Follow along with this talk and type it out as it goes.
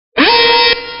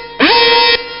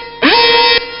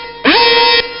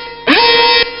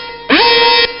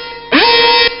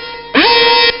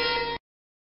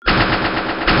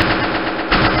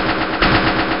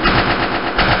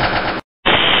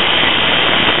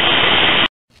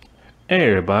Hey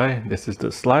everybody, this is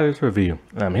the Sliders Review,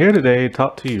 and I'm here today to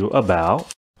talk to you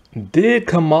about: did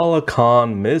Kamala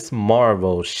Khan Miss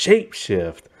Marvel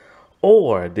shapeshift,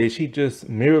 or did she just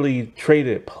merely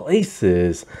traded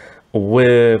places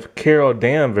with Carol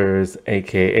Danvers,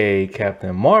 aka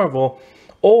Captain Marvel,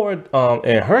 or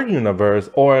in her universe,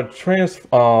 or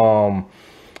transferred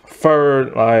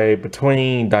like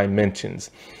between dimensions?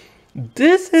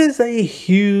 This is a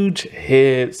huge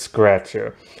head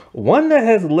scratcher, one that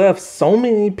has left so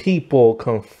many people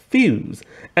confused,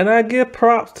 and I give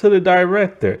props to the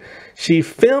director. She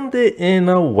filmed it in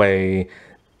a way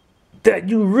that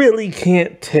you really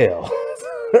can't tell.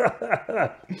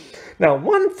 Now,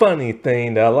 one funny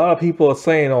thing that a lot of people are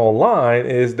saying online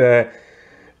is that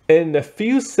in the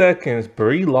few seconds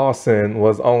Brie Larson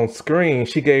was on screen,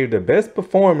 she gave the best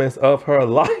performance of her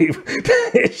life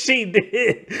that she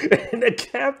did in the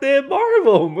Captain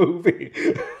Marvel movie.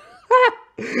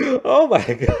 Oh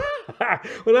my God.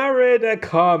 When I read that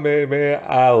comment, man,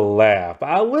 I laughed.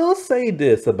 I will say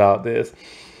this about this.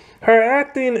 Her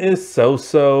acting is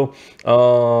so-so.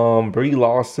 Brie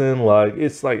Larson, like,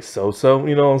 it's like so-so,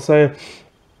 you know what I'm saying?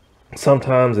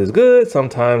 Sometimes it's good,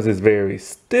 sometimes it's very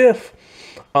stiff.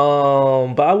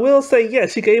 But I will say, yeah,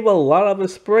 she gave a lot of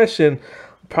expression,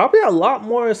 probably a lot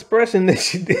more expression than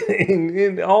she did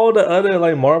in all the other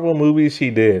like Marvel movies she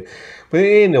did. But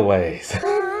anyways,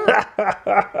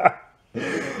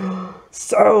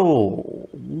 so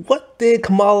what did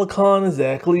Kamala Khan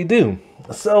exactly do?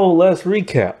 So let's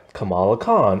recap. Kamala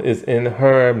Khan is in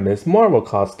her Miss Marvel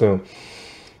costume.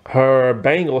 Her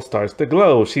bangle starts to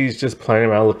glow. She's just playing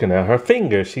around looking at her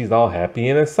fingers. She's all happy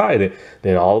and excited.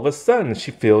 Then all of a sudden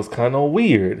she feels kind of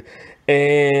weird.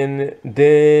 And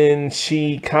then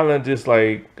she kind of just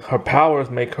like, her powers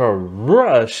make her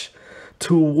rush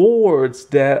towards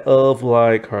that of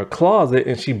like her closet,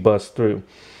 and she busts through.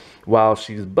 While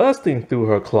she's busting through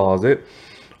her closet,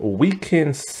 we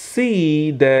can see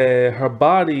that her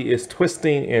body is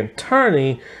twisting and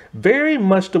turning very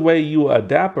much the way you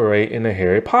adapt in a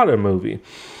Harry Potter movie.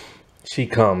 She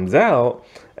comes out,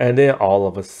 and then all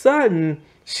of a sudden,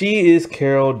 she is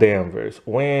Carol Danvers,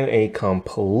 wearing a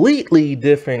completely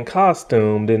different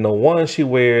costume than the one she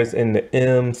wears in the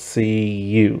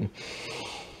MCU.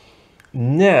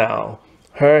 Now,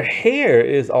 her hair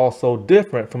is also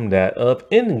different from that of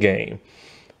Endgame.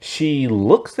 She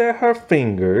looks at her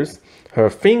fingers. Her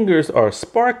fingers are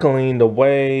sparkling the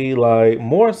way, like,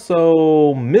 more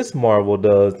so Miss Marvel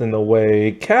does than the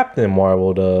way Captain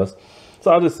Marvel does.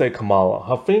 So I'll just say Kamala.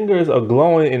 Her fingers are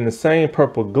glowing in the same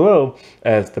purple glow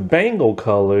as the bangle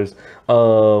colors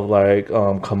of, like,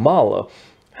 Kamala.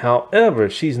 However,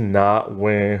 she's not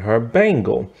wearing her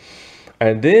bangle.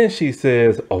 And then she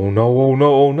says, "Oh no, oh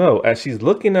no, oh no," as she's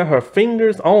looking at her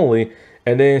fingers only,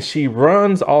 and then she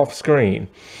runs off screen.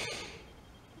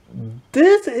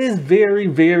 This is very,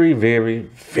 very, very,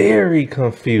 very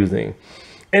confusing.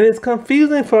 And it's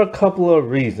confusing for a couple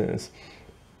of reasons.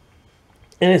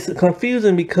 And it's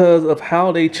confusing because of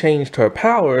how they changed her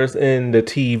powers in the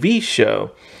TV show.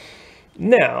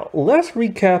 Now, let's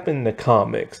recap in the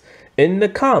comics. In the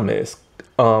comics,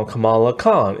 Kamala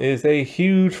Khan is a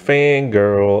huge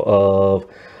fangirl of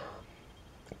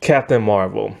Captain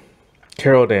Marvel,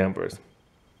 Carol Danvers.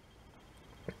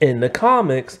 In the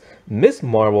comics, Miss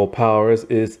Marvel powers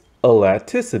is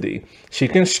elasticity. She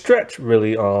can stretch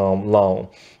really long.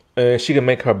 And she can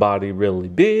make her body really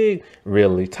big,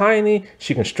 really tiny.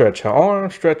 She can stretch her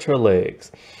arms, stretch her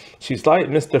legs. She's like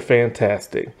Mr.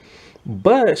 Fantastic.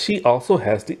 But she also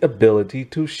has the ability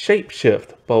to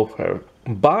shapeshift both her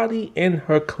body and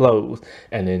her clothes.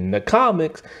 And in the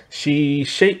comics, she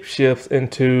shapeshifts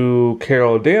into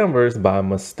Carol Danvers by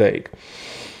mistake.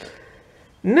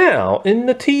 Now, in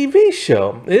the TV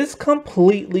show, it's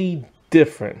completely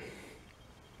different.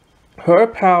 Her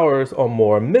powers are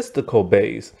more mystical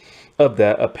based, of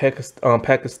that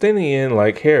Pakistani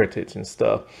like heritage and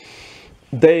stuff.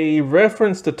 They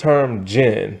reference the term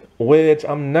jinn, which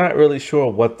I'm not really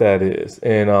sure what that is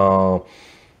in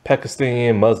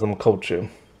Pakistani Muslim culture.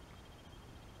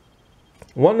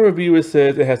 One reviewer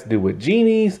says it has to do with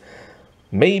genies.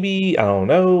 Maybe, I don't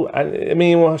know. I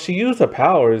mean, well, she used her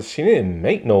powers. She didn't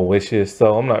make no wishes,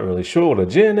 so I'm not really sure what a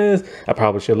djinn is. I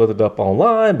probably should have looked it up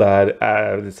online, but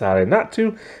I decided not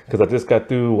to because I just got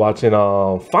through watching,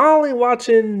 finally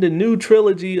watching the new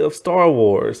trilogy of Star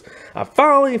Wars. I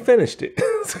finally finished it.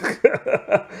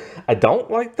 I don't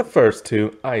like the first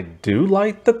two. I do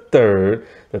like the third.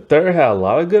 The third had a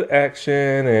lot of good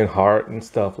action and heart and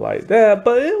stuff like that,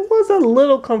 but it was a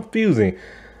little confusing.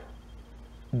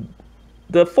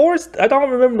 The Force, I don't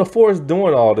remember the Force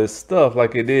doing all this stuff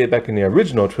like it did back in the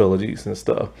original trilogies and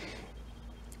stuff.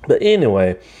 But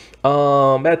anyway,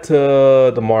 back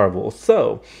to the Marvel.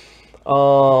 So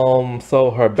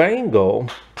her bangle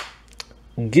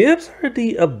gives her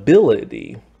the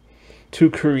ability to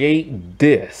create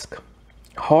discs,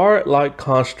 hard-like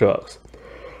constructs.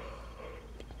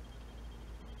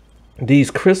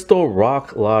 These crystal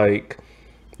rock-like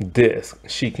discs.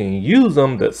 She can use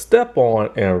them to step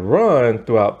on and run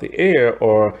throughout the air,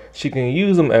 or she can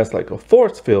use them as like a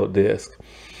force field disc.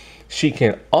 She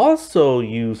can also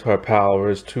use her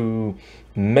powers to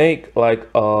make like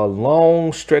a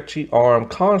long stretchy arm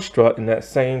construct in that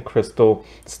same crystal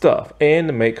stuff, and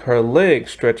to make her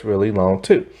legs stretch really long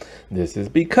too. This is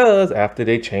because after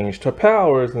they changed her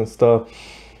powers and stuff,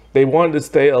 they wanted to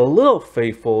stay a little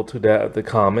faithful to that of the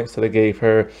comics, so they gave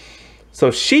her,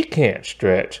 so she can't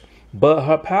stretch, but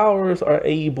her powers are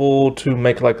able to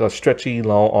make like a stretchy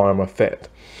long arm effect.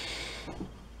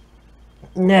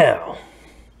 Now,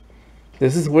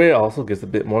 this is where it also gets a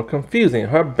bit more confusing.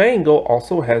 Her bangle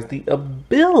also has the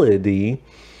ability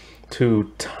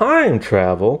to time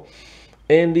travel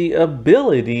and the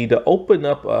ability to open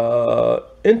up a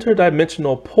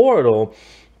interdimensional portal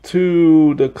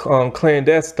to the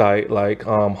clandestine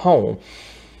home.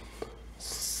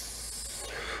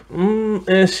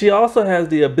 And she also has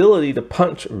the ability to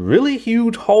punch really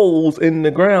huge holes in the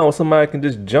ground. Somebody can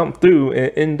just jump through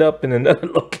and end up in another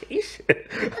location.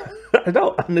 I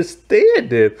don't understand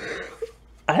this.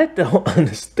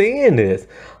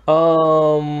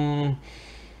 I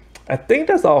think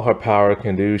that's all her power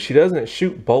can do. She doesn't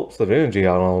shoot bolts of energy,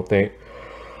 I don't think.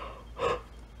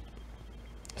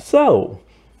 So,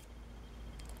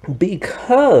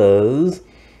 because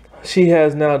she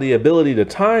has now the ability to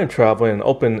time travel and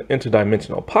open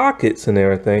interdimensional pockets and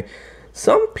everything,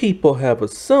 some people have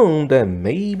assumed that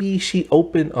maybe she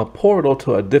opened a portal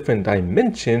to a different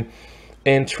dimension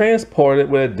and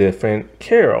transported with a different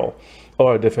Carol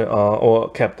or a different or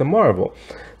Captain Marvel.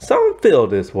 Some feel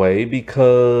this way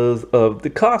because of the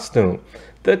costume.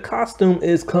 The costume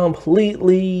is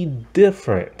completely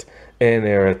different and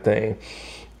everything.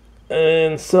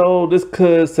 And so this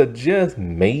could suggest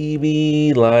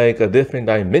maybe like a different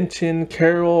dimension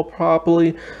Carol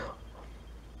probably.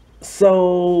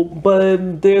 So,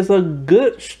 but there's a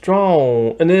good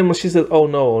strong, and then when she says, oh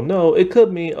no, it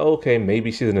could mean, okay,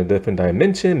 maybe she's in a different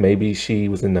dimension, maybe she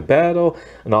was in the battle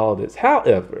and all of this.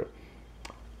 However,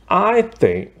 I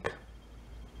think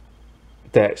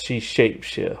that she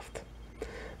shapeshift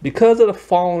because of the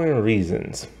following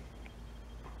reasons.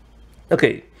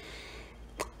 Okay.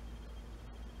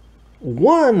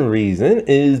 One reason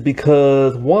is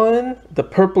because, one, the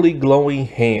purpley glowing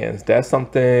hands. That's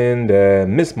something that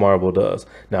Miss Marvel does.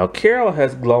 Now, Carol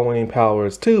has glowing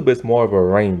powers too, but it's more of a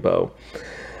rainbow.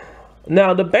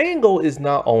 Now, the bangle is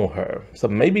not on her, so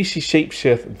maybe she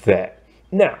shapeshifts that.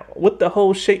 Now, with the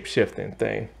whole shapeshifting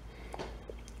thing,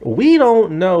 we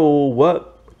don't know what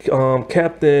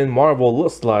Captain Marvel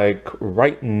looks like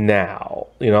right now,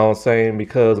 you know what I'm saying,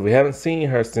 because we haven't seen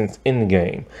her since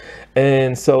Endgame,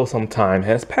 and so some time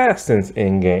has passed since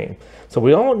Endgame, so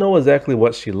we don't know exactly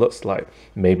what she looks like.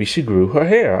 Maybe she grew her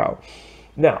hair out.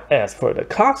 Now, as for the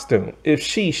costume, if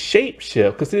she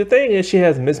shapeshift, because the thing is, she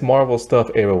has Miss Marvel stuff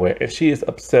everywhere and she is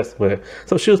obsessed with it,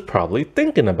 so she was probably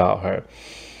thinking about her.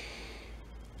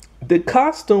 The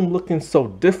costume looking so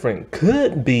different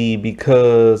could be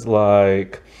because,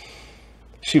 like,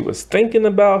 she was thinking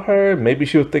about her. Maybe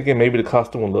she was thinking maybe the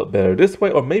costume would look better this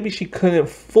way, or maybe she couldn't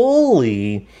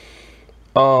fully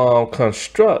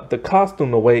construct the costume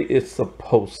the way it's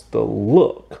supposed to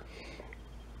look.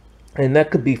 And that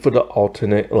could be for the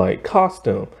alternate, like,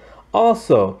 costume.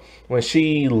 Also, when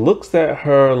she looks at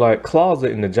her, like, closet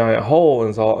in the giant hole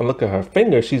and look at her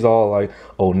finger, she's all like,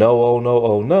 oh no, oh no,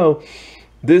 oh no.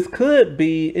 This could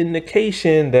be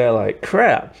indication that, like,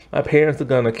 crap, my parents are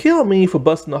gonna kill me for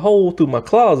busting a hole through my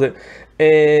closet.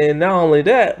 And not only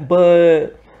that,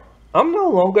 but I'm no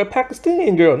longer a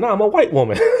Pakistani girl. Now I'm a white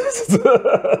woman.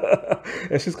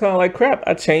 And she's kind of like, crap,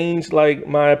 I changed, like,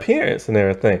 my appearance and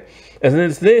everything. And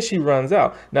then she runs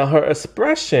out. Now her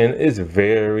expression is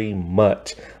very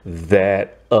much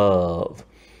that of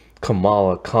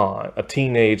Kamala Khan, a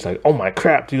teenage, like, oh my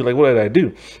crap, dude, like, what did I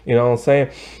do? You know what I'm saying?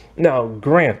 Now,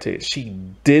 granted, she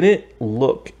didn't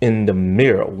look in the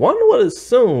mirror. One would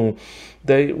assume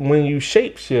that when you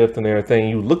shapeshift and everything,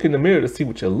 you look in the mirror to see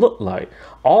what you look like.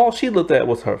 All she looked at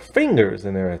was her fingers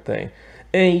and everything.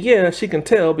 And yeah, she can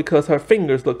tell because her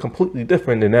fingers look completely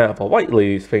different than that of a white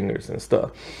lady's fingers and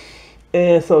stuff.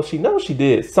 And so she knows she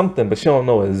did something, but she don't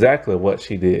know exactly what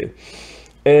she did.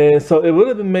 And so it would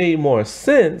have made more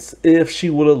sense if she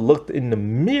would have looked in the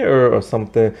mirror or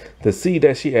something to see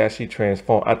that she actually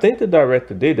transformed. I think the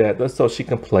director did that just so she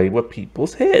can play with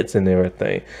people's heads and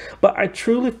everything. But I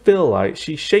truly feel like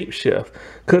she shapeshift,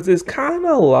 because it's kind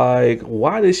of like,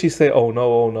 why did she say, oh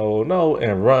no, oh no, oh no,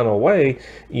 and run away,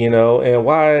 you know? And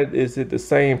why is it the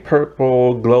same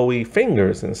purple glowy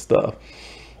fingers and stuff?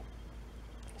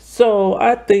 So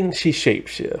I think she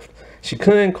shapeshift. She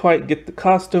couldn't quite get the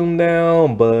costume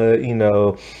down, but you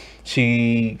know,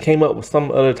 she came up with some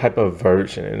other type of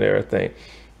version and everything.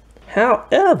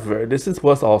 However, this is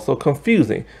what's also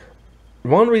confusing.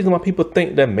 One reason why people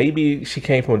think that maybe she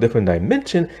came from a different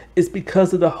dimension is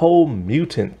because of the whole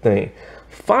mutant thing.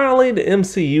 Finally, the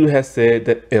MCU has said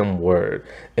the M word,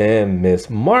 and Miss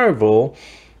Marvel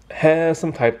has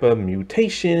some type of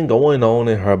mutation going on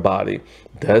in her body.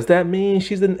 Does that mean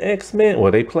she's an X-Men?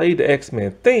 Well, they played the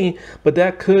X-Men thing, but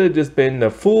that could just been to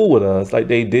fool with us like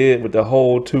they did with the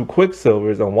whole two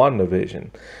Quicksilvers on WandaVision.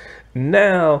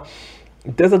 Now,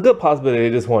 there's a good possibility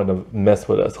they just wanted to mess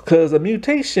with us, because a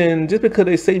mutation, just because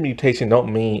they say mutation,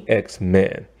 don't mean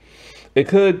X-Men. It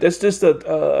could, that's just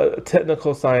a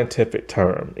technical scientific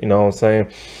term, you know what I'm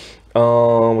saying?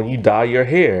 When you dye your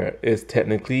hair, it's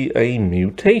technically a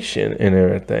mutation and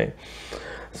everything.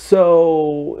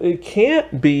 So it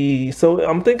can't be, so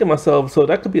I'm thinking myself, so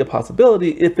that could be a possibility.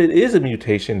 If it is a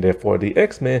mutation, therefore the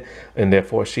X-Men, and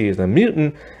therefore she is a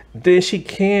mutant, then she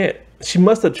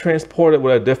must have transported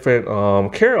with a different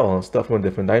Carol and stuff from a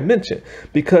different dimension,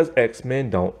 because X-Men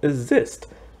don't exist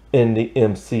in the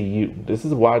MCU. This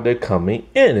is why they're coming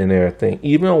in and everything.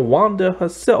 Even Wanda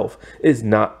herself is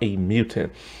not a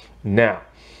mutant. Now,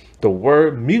 the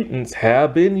word mutants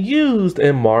have been used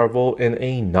in Marvel in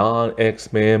a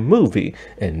non-X-Men movie,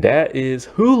 and that is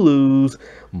Hulu's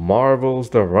Marvel's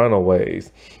The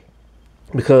Runaways.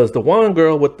 Because the one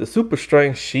girl with the super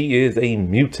strength, she is a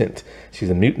mutant. She's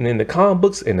a mutant in the comic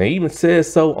books, and they even said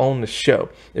so on the show.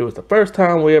 It was the first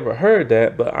time we ever heard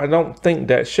that, but I don't think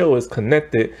that show is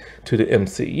connected to the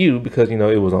MCU because, you know,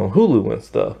 it was on Hulu and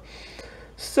stuff.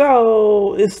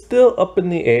 So it's still up in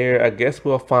the air. I guess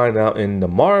we'll find out in the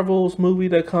Marvels movie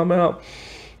that come out.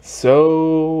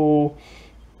 So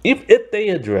if they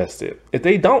address it, if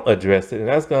they don't address it, then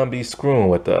that's gonna be screwing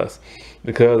with us.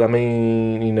 Because I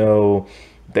mean, you know,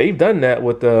 they've done that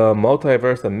with the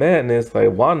multiverse of madness.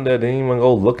 Like Wanda didn't even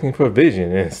go looking for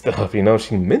Vision and stuff. You know,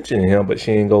 she mentioned him, but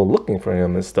she didn't go looking for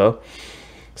him and stuff.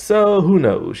 So who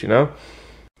knows, you know?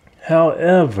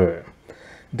 However,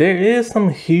 there is some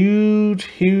huge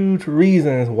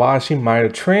reasons why she might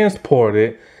have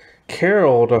transported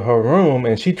Carol to her room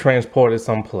and she transported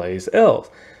someplace else.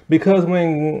 Because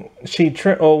when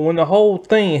when the whole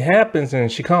thing happens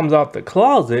and she comes out the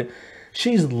closet,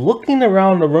 she's looking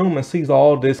around the room and sees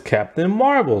all this Captain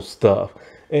Marvel stuff,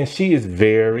 and she is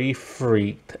very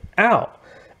freaked out.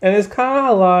 And it's kind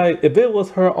of like, if it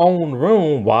was her own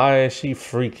room, why is she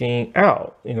freaking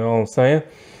out? You know what I'm saying?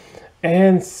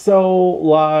 And so,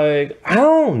 like, I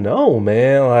don't know,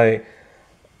 man. Like,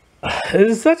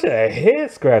 it's such a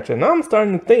head scratcher. Now I'm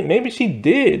starting to think maybe she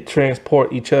did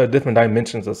transport each other different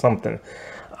dimensions or something.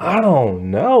 I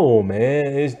don't know, man.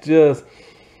 It's just,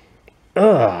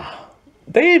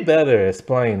 they better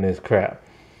explain this crap.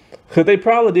 Because they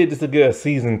probably did this to get a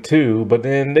season 2, but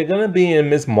then they're going to be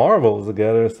in Miss Marvel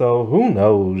together. So who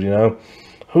knows, you know?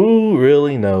 Who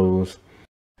really knows?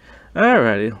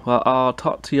 Alrighty, well, I'll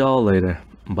talk to y'all later.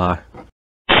 Bye.